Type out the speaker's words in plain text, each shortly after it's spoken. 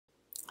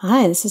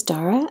Hi, this is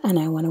Dara, and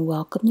I want to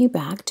welcome you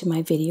back to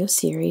my video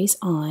series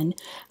on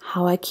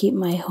how I keep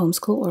my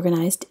homeschool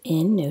organized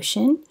in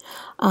Notion.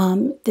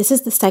 This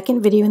is the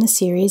second video in the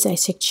series. I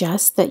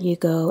suggest that you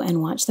go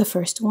and watch the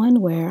first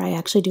one where I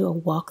actually do a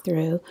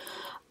walkthrough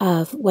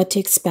of what to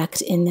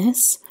expect in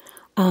this.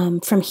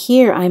 From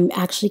here, I'm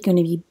actually going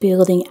to be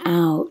building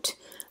out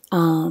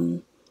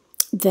the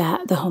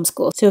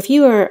homeschool. So if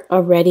you are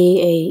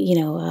already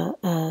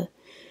a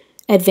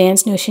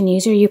advanced Notion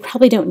user, you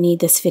probably don't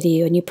need this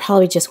video and you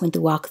probably just went the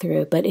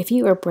walkthrough. But if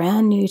you are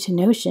brand new to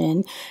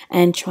Notion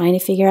and trying to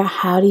figure out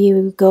how do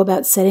you go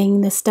about setting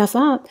this stuff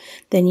up,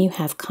 then you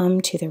have come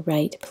to the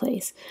right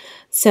place.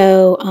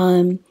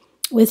 So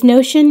with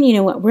Notion, you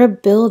know what we're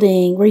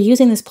building, we're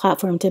using this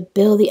platform to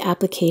build the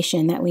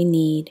application that we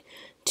need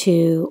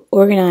to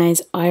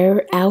organize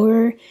our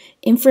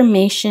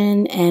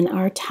information and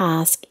our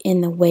task in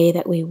the way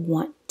that we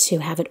want to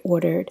have it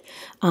ordered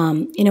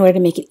in order to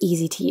make it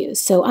easy to use.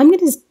 So I'm going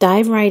to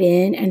dive right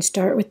in and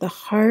start with the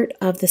heart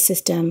of the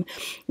system,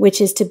 which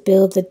is to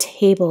build the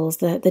tables,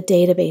 the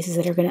databases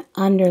that are going to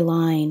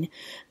underline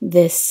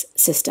this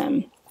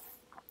system.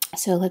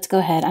 So let's go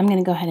ahead. I'm going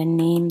to go ahead and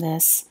name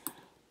this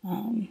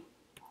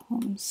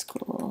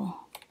Homeschool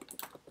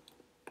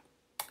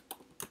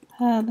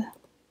Hub.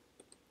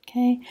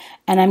 Okay,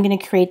 and I'm going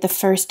to create the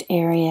first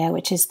area,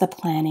 which is the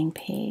planning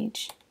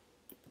page.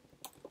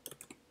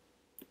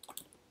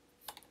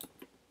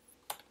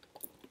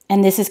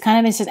 And this is kind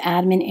of just an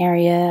admin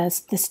area.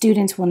 The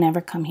students will never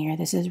come here.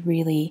 This is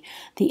really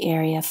the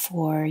area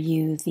for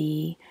you,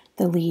 the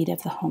lead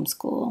of the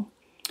homeschool.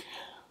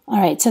 All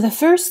right, so the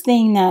first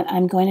thing that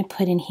I'm going to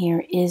put in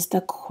here is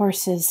the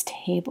courses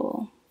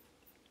table.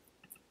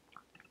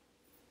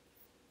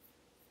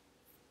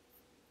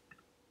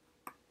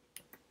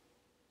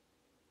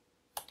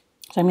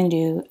 So I'm going to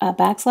do a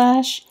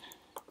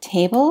 /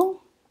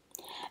 table,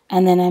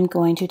 and then I'm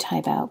going to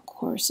type out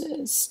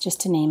courses, just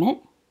to name it.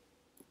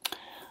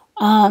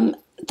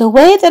 The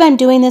way that I'm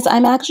doing this,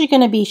 I'm actually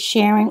going to be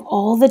sharing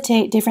all the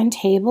different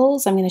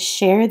tables. I'm going to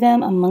share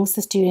them amongst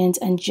the students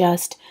and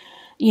just,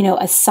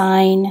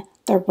 assign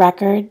the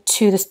record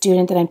to the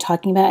student that I'm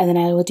talking about. And then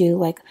I will do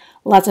like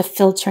lots of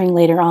filtering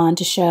later on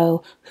to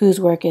show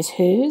whose work is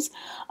whose.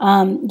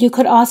 You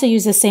could also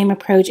use the same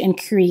approach and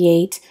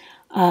create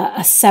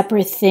a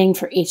separate thing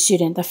for each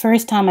student. The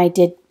first time I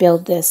did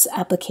build this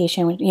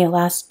application,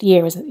 last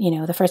year was,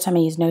 the first time I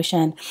used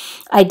Notion,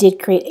 I did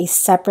create a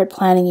separate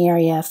planning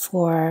area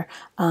for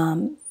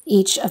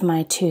each of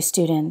my 2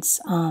 students.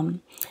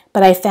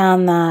 But I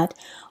found that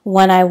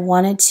when I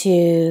wanted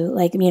to,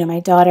 my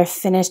daughter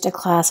finished a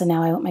class and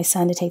now I want my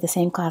son to take the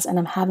same class and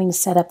I'm having to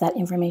set up that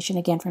information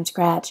again from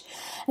scratch.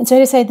 And so I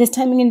decided this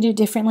time I'm going to do it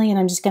differently and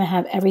I'm just going to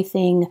have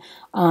everything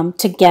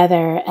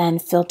together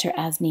and filter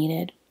as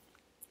needed.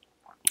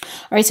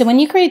 All right, so when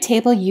you create a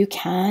table, you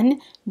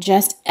can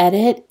just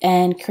edit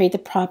and create the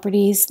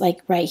properties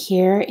like right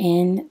here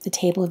in the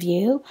table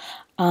view.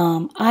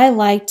 I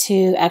like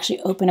to actually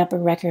open up a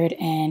record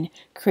and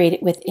create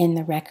it within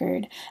the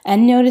record.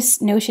 And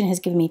notice Notion has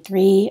given me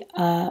 3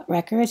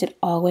 records. It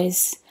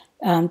always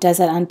does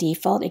that on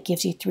default. It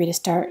gives you 3 to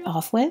start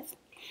off with.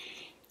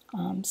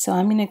 So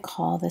I'm going to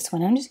call this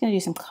one. I'm just going to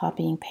do some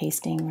copying,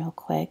 pasting real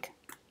quick.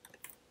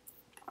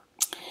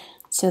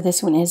 So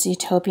this one is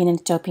Utopian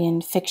and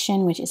Dystopian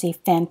Fiction, which is a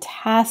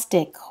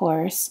fantastic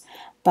course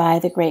by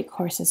the Great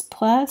Courses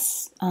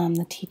Plus.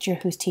 The teacher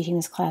who's teaching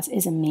this class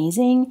is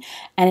amazing,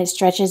 and it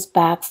stretches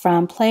back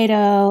from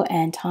Plato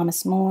and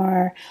Thomas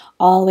More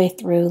all the way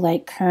through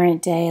like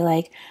current day,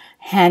 like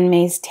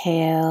Handmaid's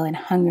Tale and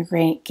Hunger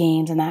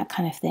Games and that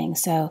kind of thing.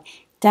 So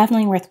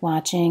definitely worth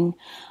watching.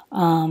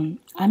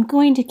 I'm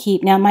going to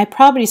keep, now my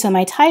property, so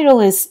my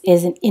title is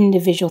an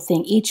individual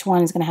thing. Each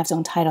one is going to have its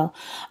own title.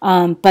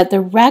 But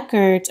the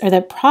records or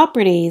the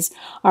properties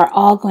are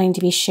all going to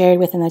be shared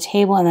within the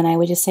table. And then I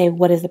would just say,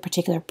 what is the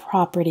particular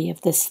property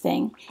of this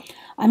thing?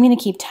 I'm going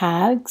to keep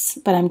tags,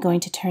 but I'm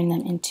going to turn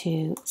them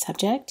into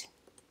subject.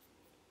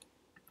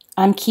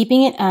 I'm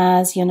keeping it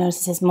as, you'll notice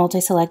it says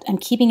multi-select. I'm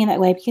keeping it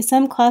that way because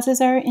some classes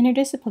are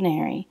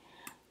interdisciplinary.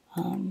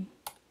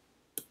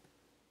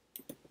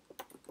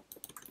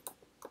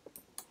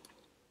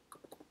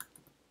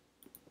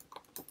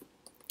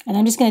 And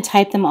I'm just going to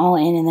type them all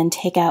in and then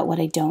take out what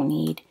I don't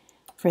need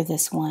for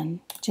this one,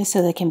 just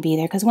so they can be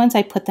there. Because once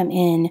I put them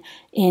in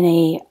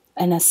a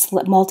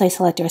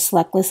multi-select or a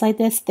select list like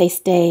this, they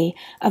stay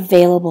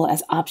available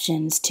as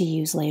options to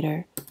use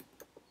later.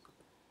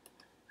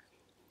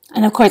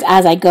 And of course,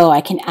 as I go,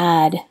 I can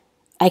add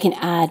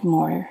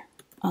more.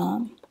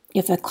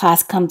 If a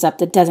class comes up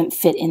that doesn't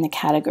fit in the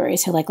category.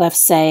 So like let's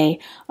say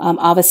all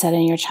of a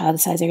sudden your child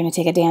decides they're going to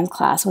take a dance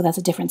class. Well, that's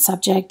a different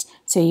subject,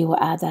 so you will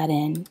add that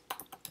in.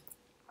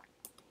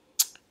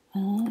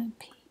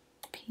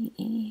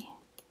 PE.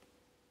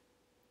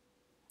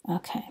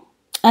 Okay.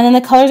 And then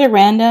the colors are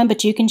random,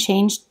 but you can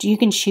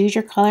choose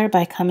your color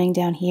by coming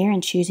down here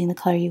and choosing the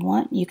color you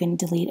want. You can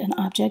delete an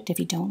object if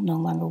you don't no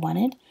longer want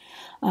it.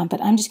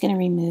 But I'm just going to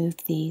remove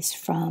these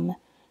from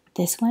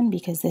this one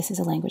because this is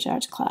a language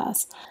arts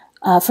class.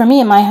 For me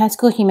in my high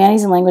school,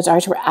 humanities and language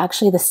arts were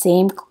actually the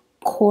same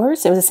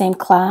course. It was the same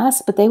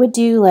class, but they would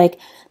do like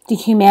the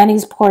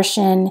humanities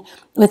portion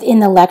within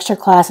the lecture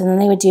class, and then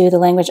they would do the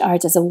language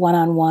arts as a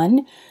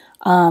one-on-one.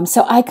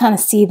 So I kind of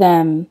see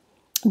them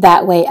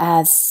that way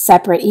as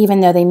separate, even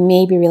though they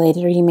may be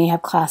related, or you may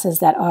have classes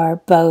that are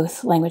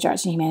both language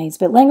arts and humanities.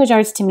 But language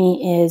arts to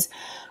me is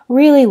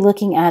really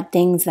looking at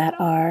things that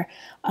are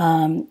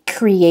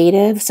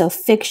creative, so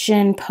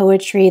fiction,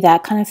 poetry,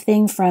 that kind of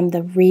thing from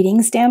the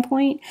reading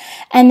standpoint,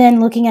 and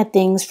then looking at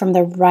things from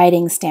the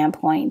writing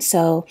standpoint.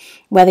 So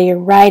whether you're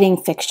writing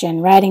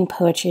fiction, writing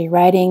poetry,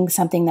 writing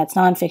something that's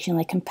nonfiction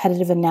like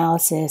competitive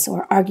analysis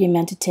or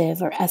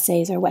argumentative or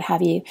essays or what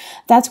have you,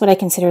 that's what I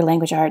consider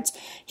language arts.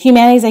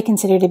 Humanities I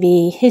consider to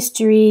be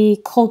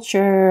history,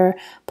 culture,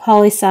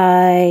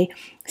 poli-sci,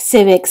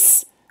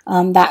 civics,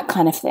 that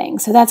kind of thing.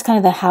 So that's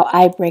kind of how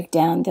I break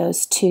down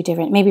those two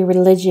different, maybe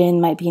religion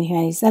might be in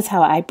humanities. That's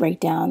how I break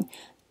down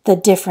the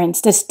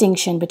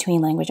distinction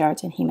between language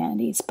arts and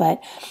humanities.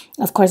 But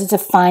of course, it's a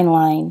fine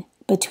line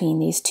between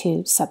these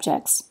two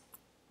subjects.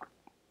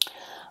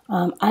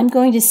 I'm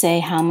going to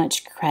say how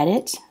much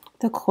credit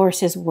the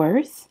course is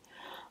worth.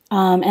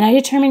 And I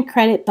determine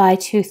credit by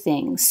two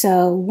things.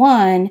 So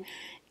one,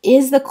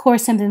 is the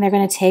course something they're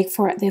going to take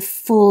for the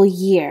full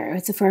year?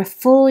 It's for a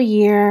full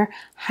year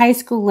high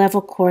school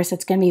level course.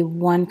 It's going to be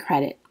 1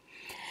 credit.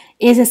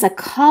 Is this a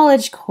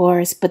college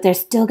course, but they're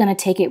still going to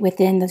take it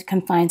within the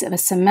confines of a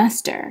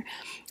semester?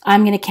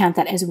 I'm going to count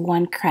that as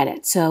 1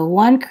 credit. So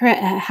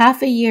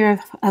half a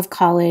year of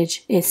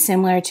college is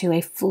similar to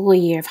a full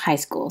year of high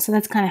school. So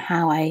that's kind of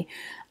how I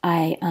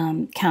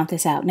count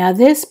this out. Now,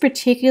 this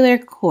particular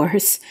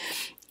course,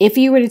 if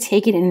you were to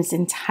take it in its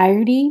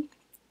entirety,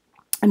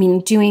 I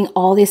mean, doing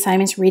all the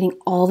assignments, reading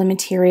all the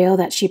material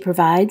that she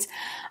provides,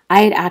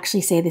 I'd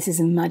actually say this is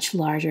much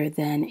larger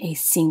than a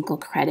single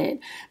credit.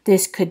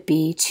 This could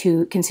be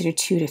considered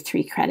 2 to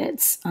 3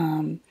 credits.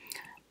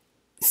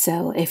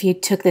 So if you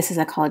took this as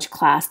a college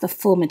class, the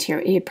full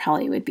material, it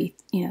probably would be,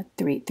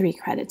 three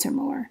credits or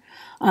more.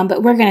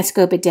 But we're going to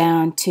scope it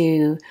down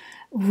to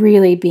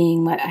really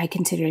being what I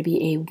consider to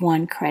be a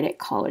 1 credit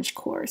college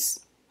course.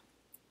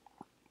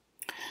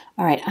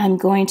 All right, I'm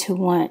going to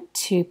want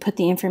to put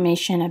the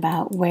information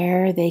about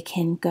where they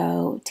can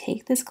go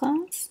take this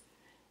class.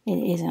 It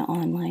is an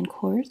online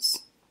course.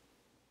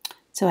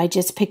 So I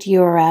just picked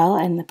URL,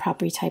 and the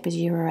property type is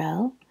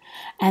URL.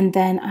 And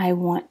then I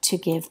want to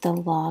give the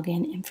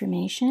login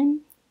information.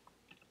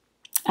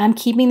 I'm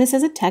keeping this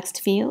as a text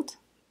field.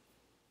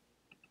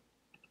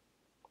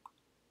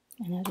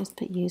 And I'll just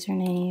put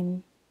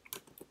username.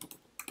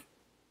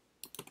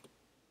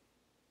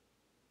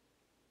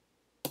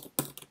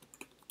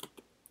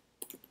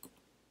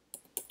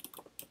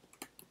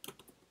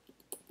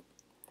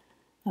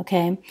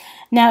 Okay,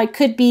 now it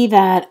could be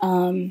that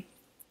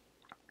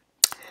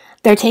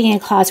they're taking a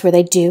class where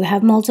they do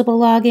have multiple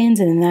logins,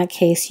 and in that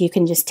case, you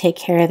can just take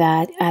care of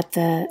that at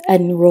the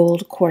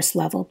enrolled course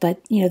level. But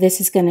this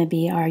is going to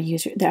be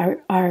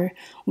our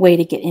way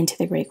to get into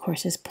the Great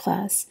Courses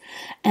Plus.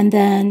 And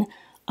then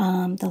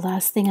the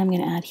last thing I'm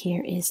going to add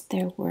here is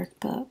their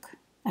workbook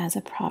as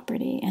a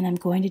property, and I'm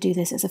going to do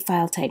this as a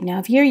file type. Now,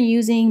 if you're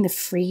using the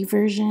free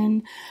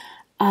version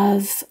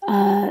of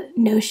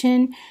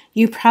Notion,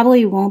 you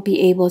probably won't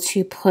be able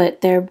to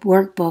put their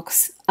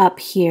workbooks up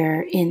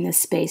here in this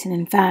space. And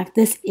in fact,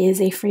 this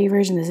is a free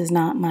version. This is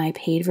not my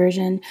paid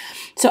version.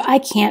 So I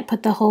can't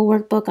put the whole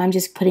workbook. I'm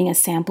just putting a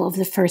sample of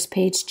the first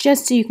page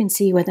just so you can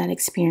see what that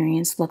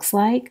experience looks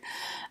like.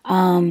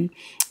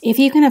 If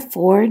you can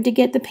afford to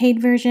get the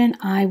paid version,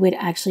 I would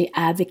actually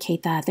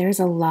advocate that. There's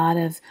a lot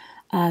of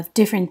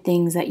different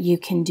things that you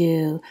can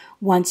do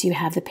once you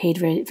have the paid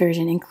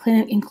version,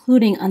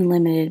 including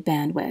unlimited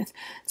bandwidth.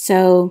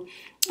 So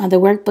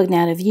the workbook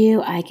now to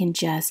view, I can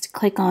just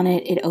click on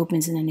it. It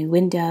opens in a new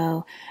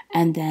window,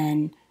 and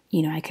then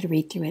I could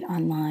read through it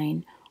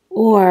online,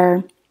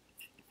 or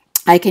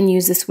I can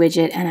use this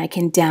widget and I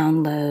can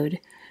download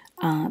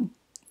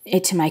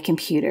it to my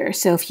computer.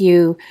 So if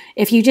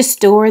you just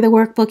store the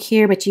workbook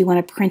here, but you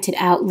want to print it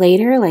out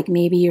later, like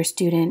maybe your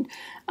student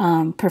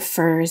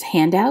prefers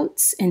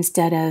handouts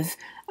instead of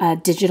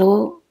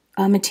digital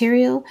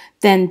material,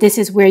 then this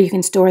is where you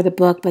can store the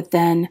book, but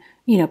then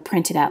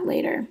print it out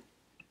later.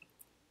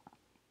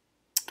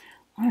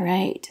 All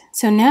right,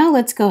 so now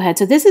let's go ahead.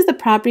 So this is the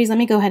properties. Let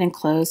me go ahead and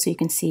close so you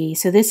can see.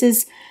 So this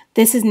is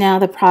now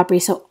the property.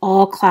 So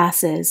all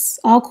courses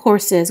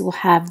will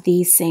have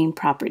these same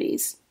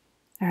properties.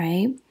 All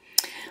right,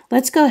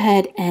 let's go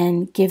ahead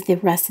and give the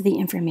rest of the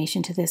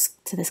information to this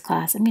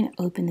class. I'm going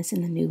to open this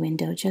in the new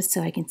window just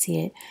so I can see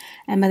it.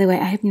 And by the way,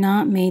 I have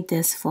not made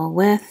this full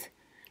width.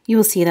 You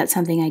will see that's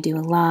something I do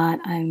a lot.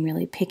 I'm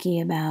really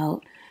picky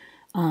about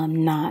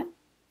not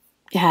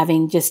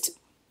having just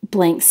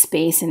blank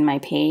space in my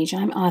page.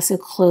 I'm also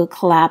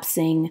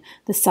collapsing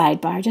the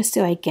sidebar just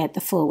so I get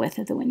the full width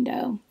of the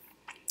window.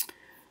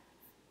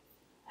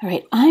 All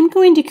right, I'm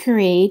going to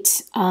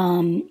create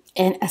an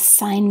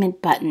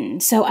assignment button.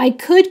 So I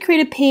could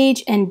create a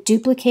page and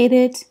duplicate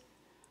it,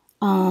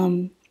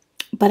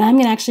 but I'm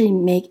going to actually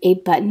make a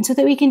button so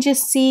that we can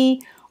just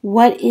see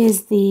what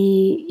is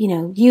the,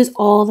 use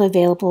all the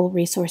available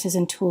resources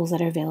and tools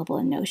that are available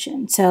in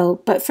Notion.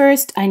 So, but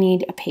first I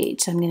need a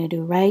page. So I'm going to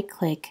do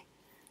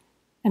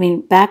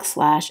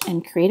backslash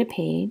and create a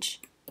page.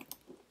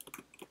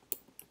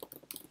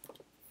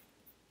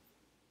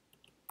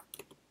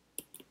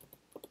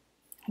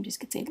 I'm just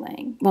going to say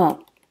Lang.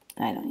 Well,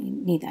 I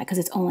don't need that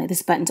because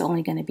this button's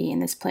only going to be in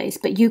this place.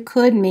 But you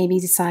could maybe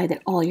decide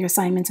that all your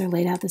assignments are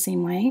laid out the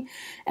same way,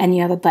 and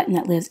you have a button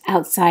that lives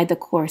outside the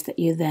course that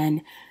you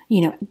then,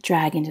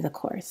 drag into the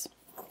course.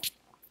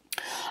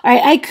 All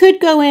right, I could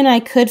go in, I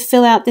could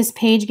fill out this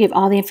page, give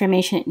all the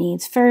information it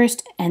needs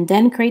first, and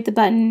then create the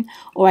button,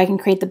 or I can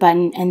create the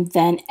button and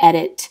then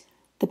edit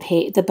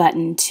the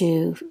button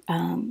to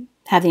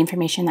have the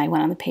information I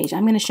want on the page.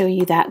 I'm going to show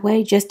you that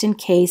way just in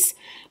case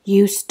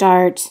you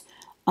start,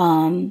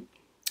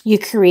 you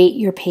create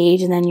your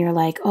page and then you're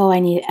like, oh, I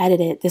need to edit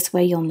it. This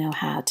way you'll know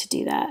how to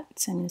do that.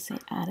 So I'm going to say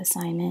add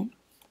assignment.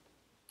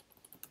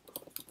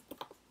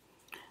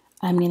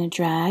 I'm going to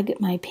drag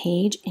my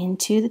page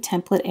into the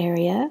template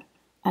area.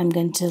 I'm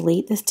going to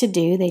delete this to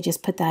do. They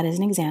just put that as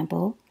an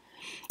example.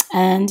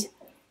 And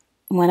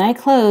when I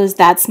close,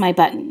 that's my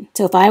button.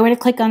 So if I were to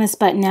click on this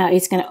button now,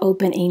 it's going to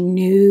open a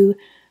new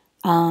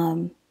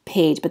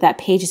page, but that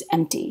page is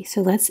empty. So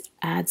let's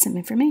add some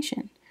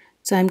information.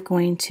 So I'm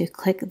going to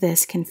click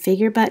this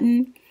configure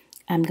button.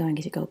 I'm going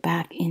to go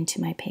back into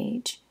my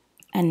page.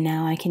 And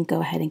now I can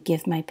go ahead and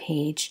give my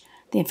page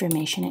the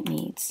information it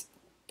needs.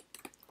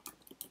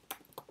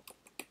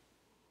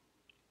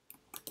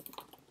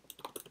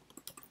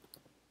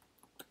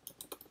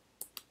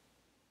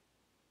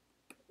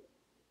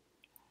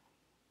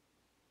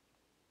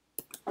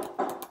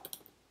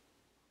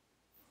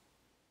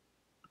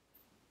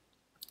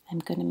 I'm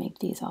going to make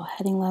these all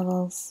heading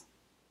levels.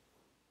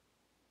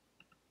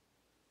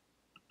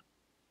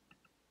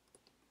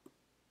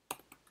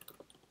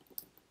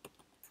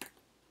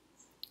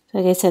 So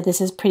like I said, this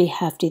is pretty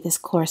hefty, this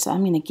course, so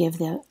I'm going to give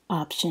the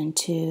option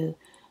to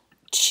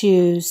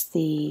choose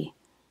the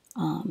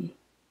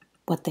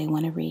what they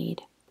want to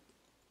read.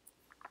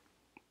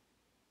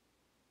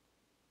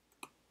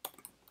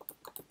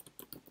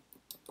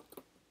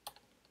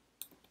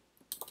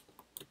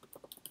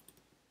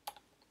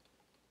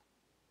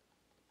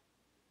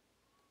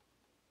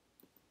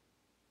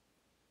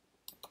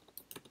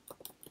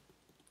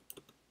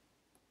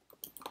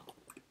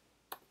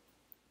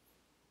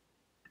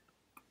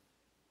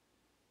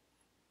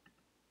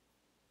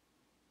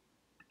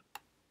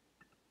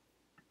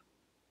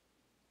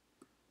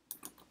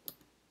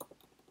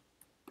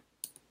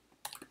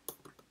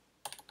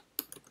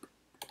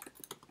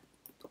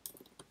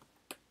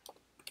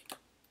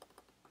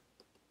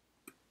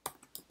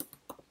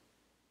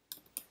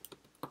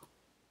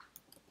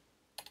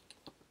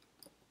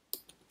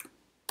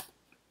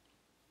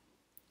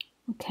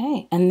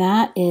 Okay, and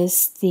that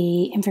is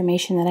the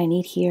information that I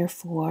need here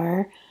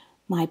for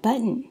my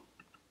button.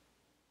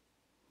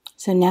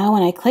 So now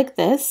when I click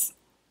this,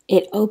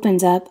 it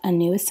opens up a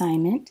new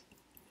assignment,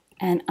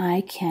 and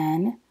I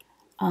can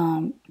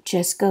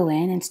just go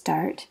in and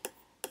start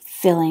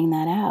filling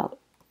that out.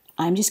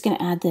 I'm just going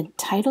to add the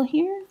title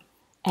here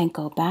and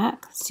go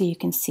back so you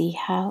can see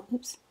how,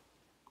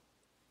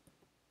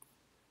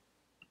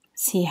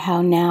 see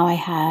how now I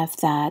have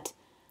that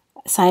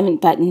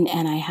assignment button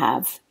and I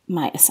have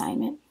my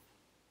assignment.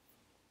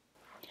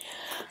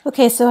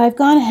 Okay, so I've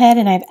gone ahead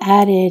and I've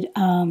added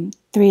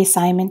 3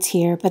 assignments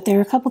here, but there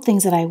are a couple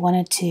things that I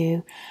wanted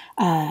to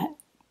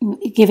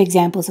give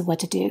examples of what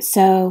to do.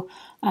 So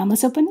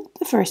let's open up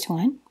the first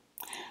one.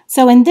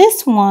 So in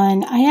this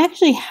one, I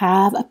actually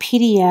have a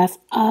PDF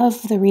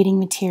of the reading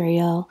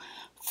material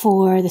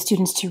for the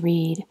students to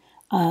read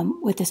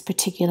with this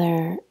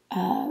particular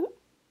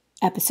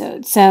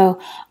episode. So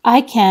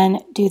I can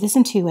do this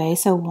in 2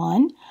 ways. So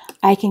one,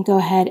 I can go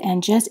ahead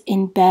and just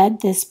embed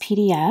this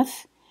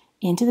PDF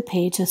into the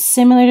page. So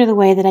similar to the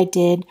way that I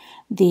did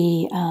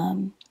the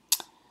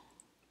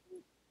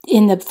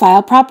in the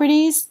file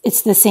properties,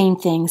 it's the same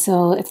thing.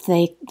 So if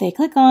they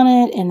click on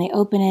it and they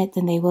open it,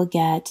 then they will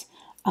get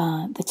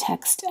the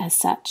text as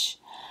such.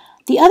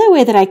 The other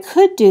way that I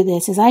could do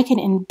this is I can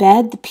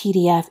embed the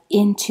PDF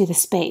into the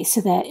space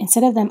so that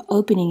instead of them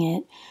opening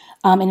it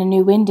in a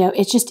new window,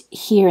 it's just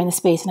here in the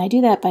space. And I do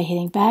that by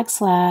hitting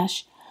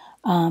backslash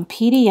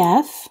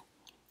PDF,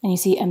 and you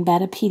see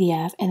embed a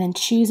PDF, and then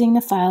choosing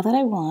the file that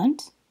I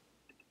want.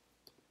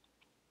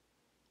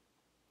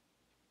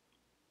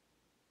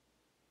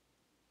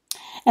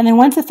 And then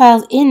once the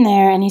file's in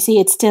there, and you see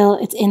it's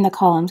in the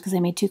columns because I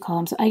made 2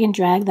 columns, so I can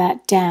drag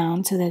that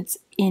down so that it's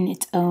in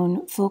its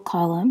own full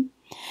column.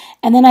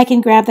 And then I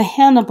can grab the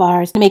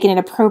handlebars to make it an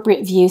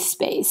appropriate view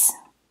space.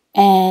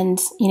 And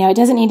it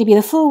doesn't need to be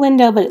the full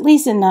window, but at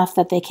least enough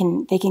that they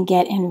can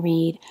get and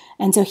read.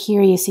 And so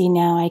here you see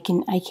now I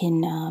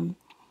can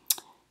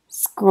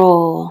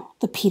scroll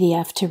the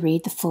PDF to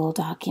read the full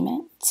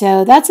document.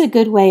 So that's a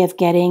good way of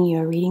getting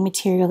your reading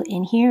material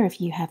in here if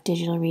you have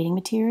digital reading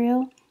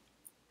material.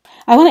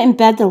 I want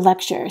to embed the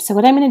lecture. So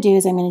what I'm going to do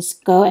is I'm going to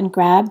go and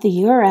grab the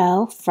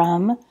URL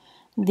from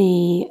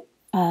the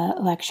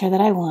lecture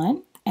that I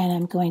want, and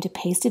I'm going to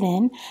paste it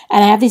in.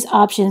 And I have these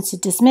options to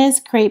dismiss,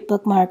 create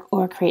bookmark,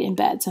 or create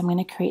embed. So I'm going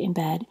to create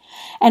embed.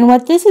 And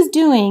what this is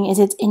doing is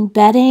it's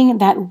embedding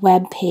that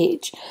web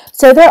page.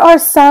 So there are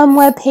some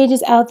web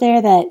pages out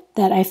there that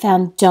I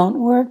found don't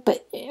work,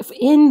 but if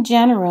in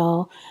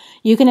general,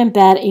 you can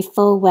embed a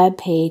full web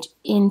page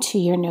into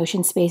your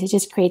Notion space. It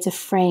just creates a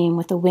frame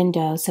with a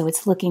window so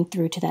it's looking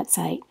through to that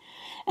site.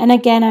 And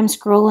again, I'm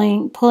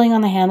scrolling, pulling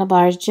on the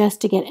handlebars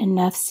just to get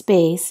enough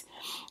space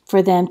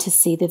for them to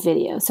see the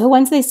video. So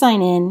once they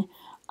sign in,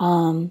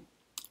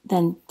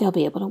 then they'll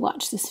be able to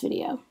watch this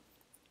video.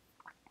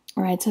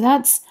 All right, so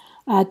that's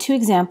 2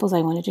 examples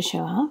I wanted to show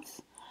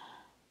off.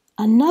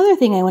 Another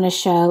thing I want to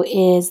show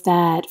is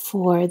that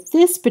for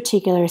this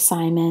particular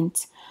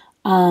assignment,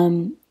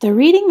 the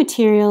reading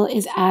material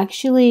is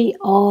actually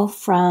all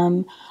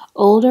from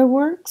older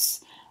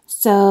works.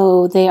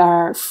 So they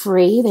are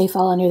free. They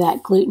fall under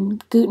that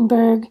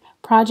Gutenberg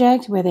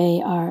project where they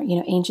are,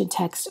 ancient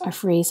texts are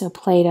free. So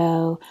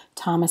Plato,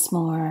 Thomas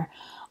More.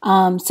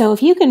 So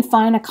if you can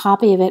find a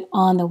copy of it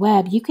on the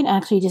web, you can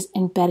actually just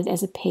embed it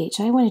as a page.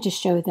 So I wanted to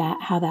show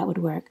that, how that would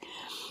work.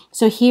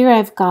 So here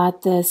I've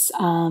got this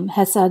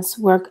Hesiod's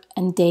Work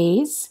and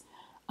Days.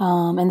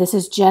 And this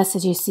is just,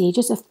 as you see,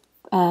 just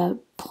a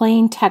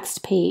plain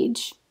text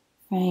page,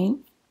 right?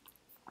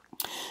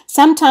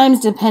 Sometimes,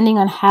 depending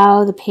on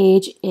how the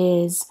page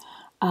is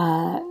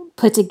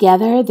put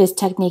together, this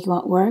technique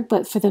won't work,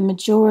 but for the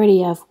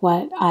majority of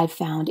what I've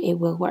found, it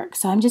will work.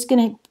 So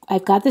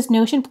I've got this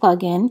Notion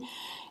plugin.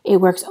 It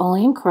works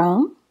only in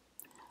Chrome.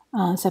 So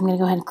I'm going to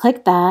go ahead and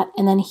click that.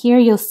 And then here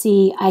you'll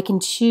see I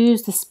can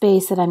choose the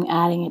space that I'm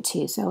adding it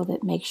to, so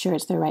that make sure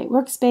it's the right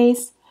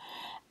workspace.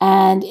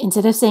 And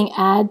instead of saying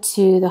add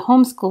to the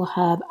homeschool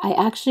hub, I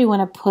actually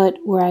want to put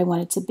where I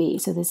want it to be.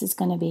 So this is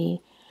going to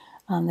be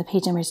the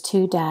page number is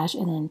 2-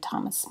 and then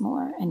Thomas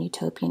More and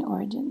Utopian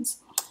Origins.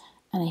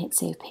 And I hit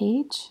Save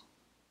Page.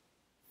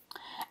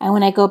 And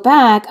when I go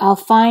back, I'll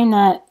find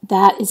that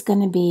that is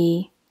going to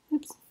be,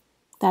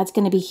 that's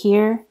going to be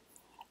here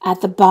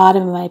at the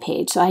bottom of my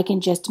page. So I can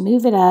just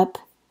move it up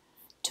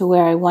to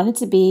where I want it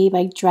to be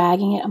by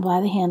dragging it by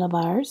the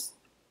handlebars.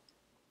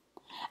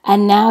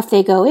 And now if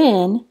they go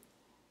in,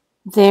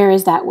 there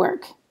is that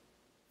work.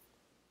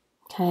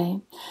 Okay.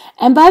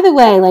 And by the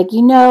way,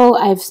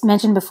 I've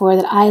mentioned before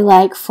that I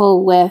like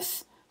full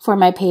width for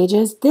my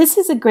pages. This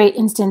is a great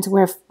instance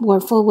where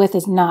full width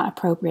is not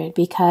appropriate,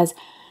 because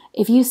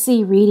if you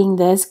see reading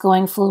this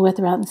going full width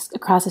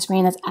across the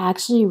screen, that's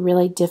actually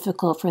really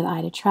difficult for the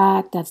eye to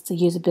track. That's the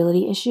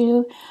usability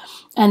issue.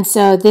 And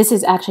so this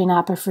is actually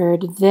not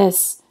preferred.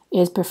 This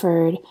is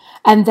preferred.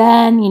 And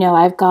then,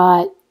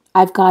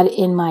 I've got it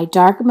in my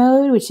dark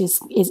mode, which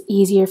is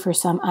easier for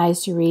some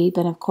eyes to read.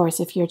 But of course,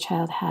 if your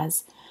child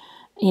has,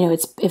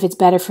 if it's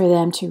better for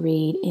them to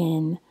read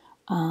in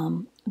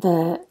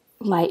the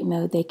light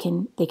mode, they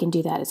can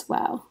do that as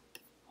well,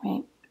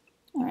 right?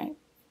 All right.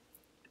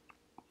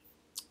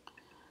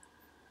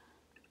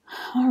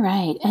 All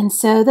right. And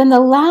so then the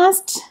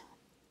last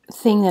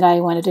thing that I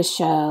wanted to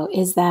show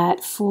is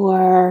that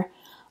for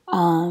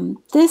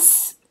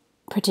this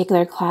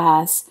particular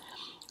class,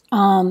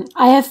 I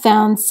have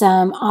found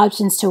some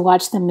options to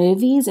watch the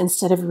movies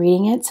instead of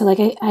reading it. So like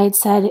I had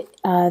said,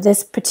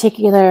 this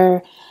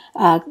particular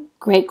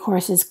Great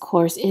Courses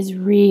course is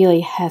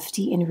really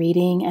hefty in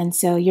reading, and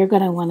so you're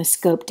going to want to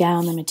scope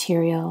down the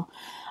material.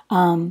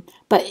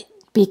 But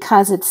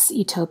because it's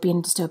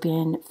utopian,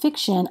 dystopian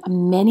fiction,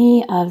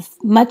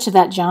 much of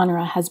that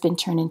genre has been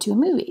turned into a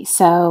movie.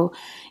 So,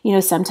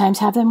 sometimes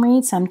have them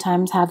read,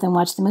 sometimes have them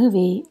watch the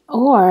movie,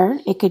 or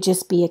it could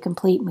just be a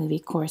complete movie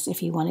course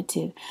if you wanted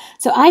to.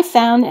 So I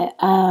found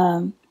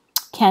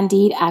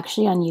Candide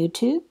actually on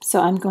YouTube.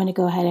 So I'm going to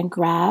go ahead and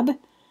grab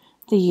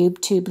the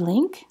YouTube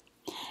link.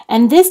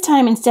 And this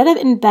time, instead of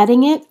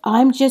embedding it,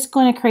 I'm just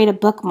going to create a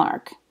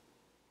bookmark.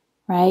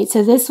 Right?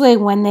 So this way,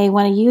 when they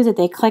want to use it,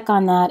 they click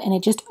on that and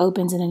it just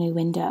opens in a new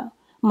window,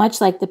 much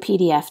like the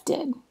PDF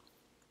did.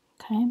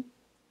 Okay.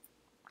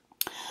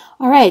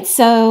 All right.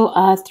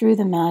 So through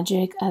the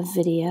magic of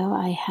video,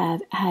 I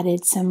have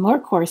added some more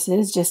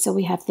courses just so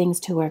we have things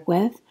to work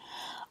with.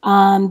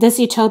 This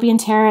Utopian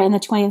Terror in the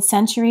 20th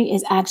Century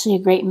is actually a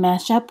great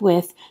mashup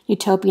with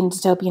utopian,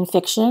 dystopian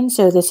fiction.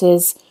 So this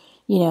is,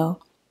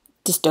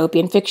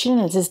 dystopian fiction.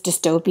 This is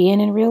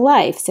dystopian in real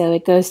life. So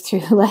it goes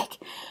through from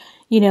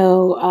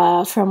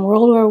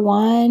World War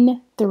I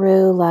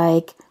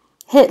through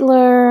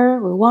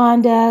Hitler,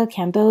 Rwanda,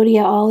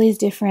 Cambodia, all these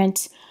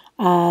different,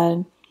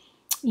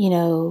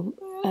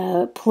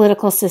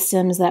 political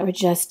systems that were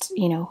just,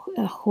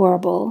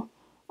 horrible.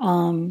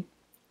 And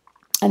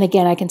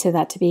again, I consider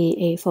that to be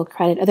a full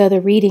credit. Although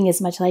the reading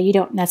is much like, you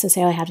don't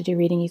necessarily have to do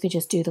reading, you could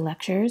just do the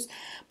lectures.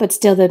 But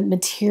still, the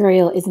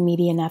material is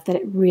meaty enough that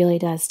it really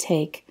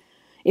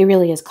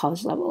is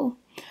college level.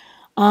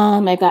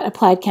 I've got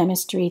applied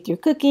chemistry through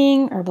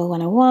cooking, herbal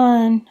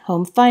 101,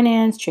 home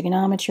finance,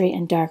 trigonometry,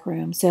 and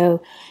darkroom.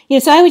 So,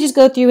 so I would just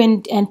go through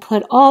and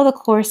put all the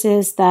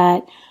courses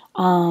that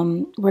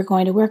we're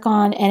going to work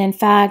on. And in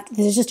fact,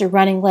 this is just a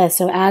running list.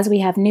 So as we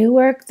have new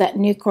work, that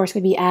new course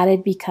would be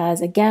added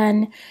because,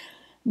 again,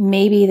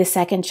 maybe the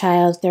second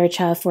child, third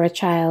child, fourth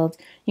child,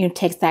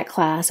 takes that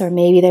class. Or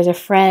maybe there's a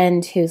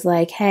friend who's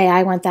like, hey,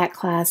 I want that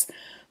class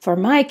for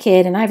my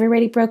kid, and I've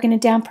already broken it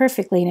down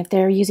perfectly. And if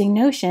they're using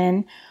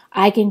Notion,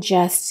 I can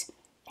just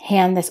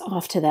hand this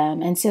off to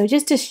them. And so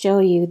just to show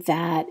you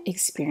that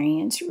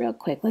experience real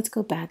quick, let's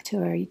go back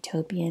to our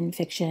utopian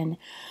fiction.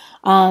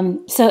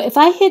 So if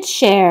I hit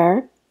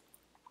share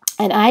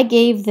and I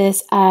gave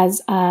this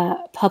as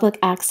public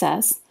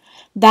access,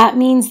 that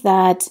means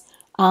that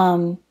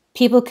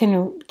people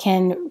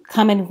can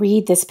come and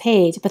read this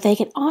page, but they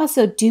can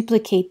also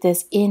duplicate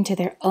this into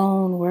their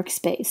own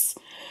workspace.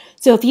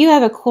 So if you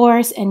have a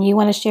course and you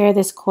want to share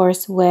this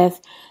course with,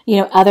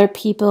 other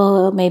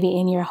people, maybe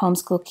in your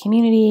homeschool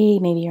community,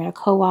 maybe you're in a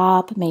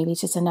co-op, maybe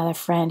it's just another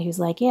friend who's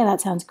like, yeah, that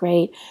sounds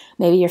great.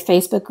 Maybe your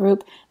Facebook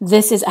group.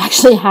 This is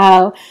actually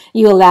how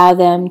you allow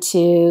them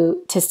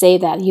to say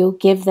that. You'll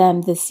give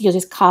them this, you'll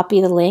just copy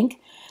the link,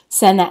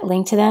 send that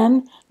link to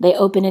them. They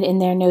open it in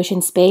their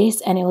Notion space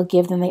and it will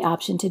give them the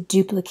option to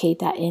duplicate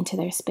that into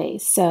their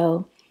space.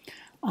 So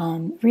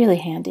really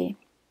handy.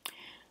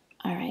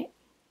 All right.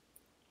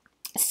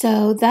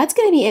 So that's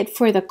going to be it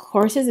for the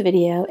courses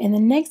video. In the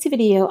next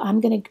video,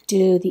 I'm going to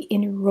do the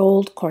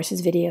enrolled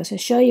courses video. So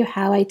show you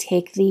how I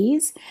take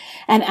these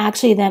and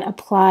actually then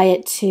apply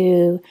it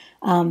to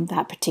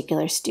that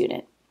particular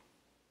student.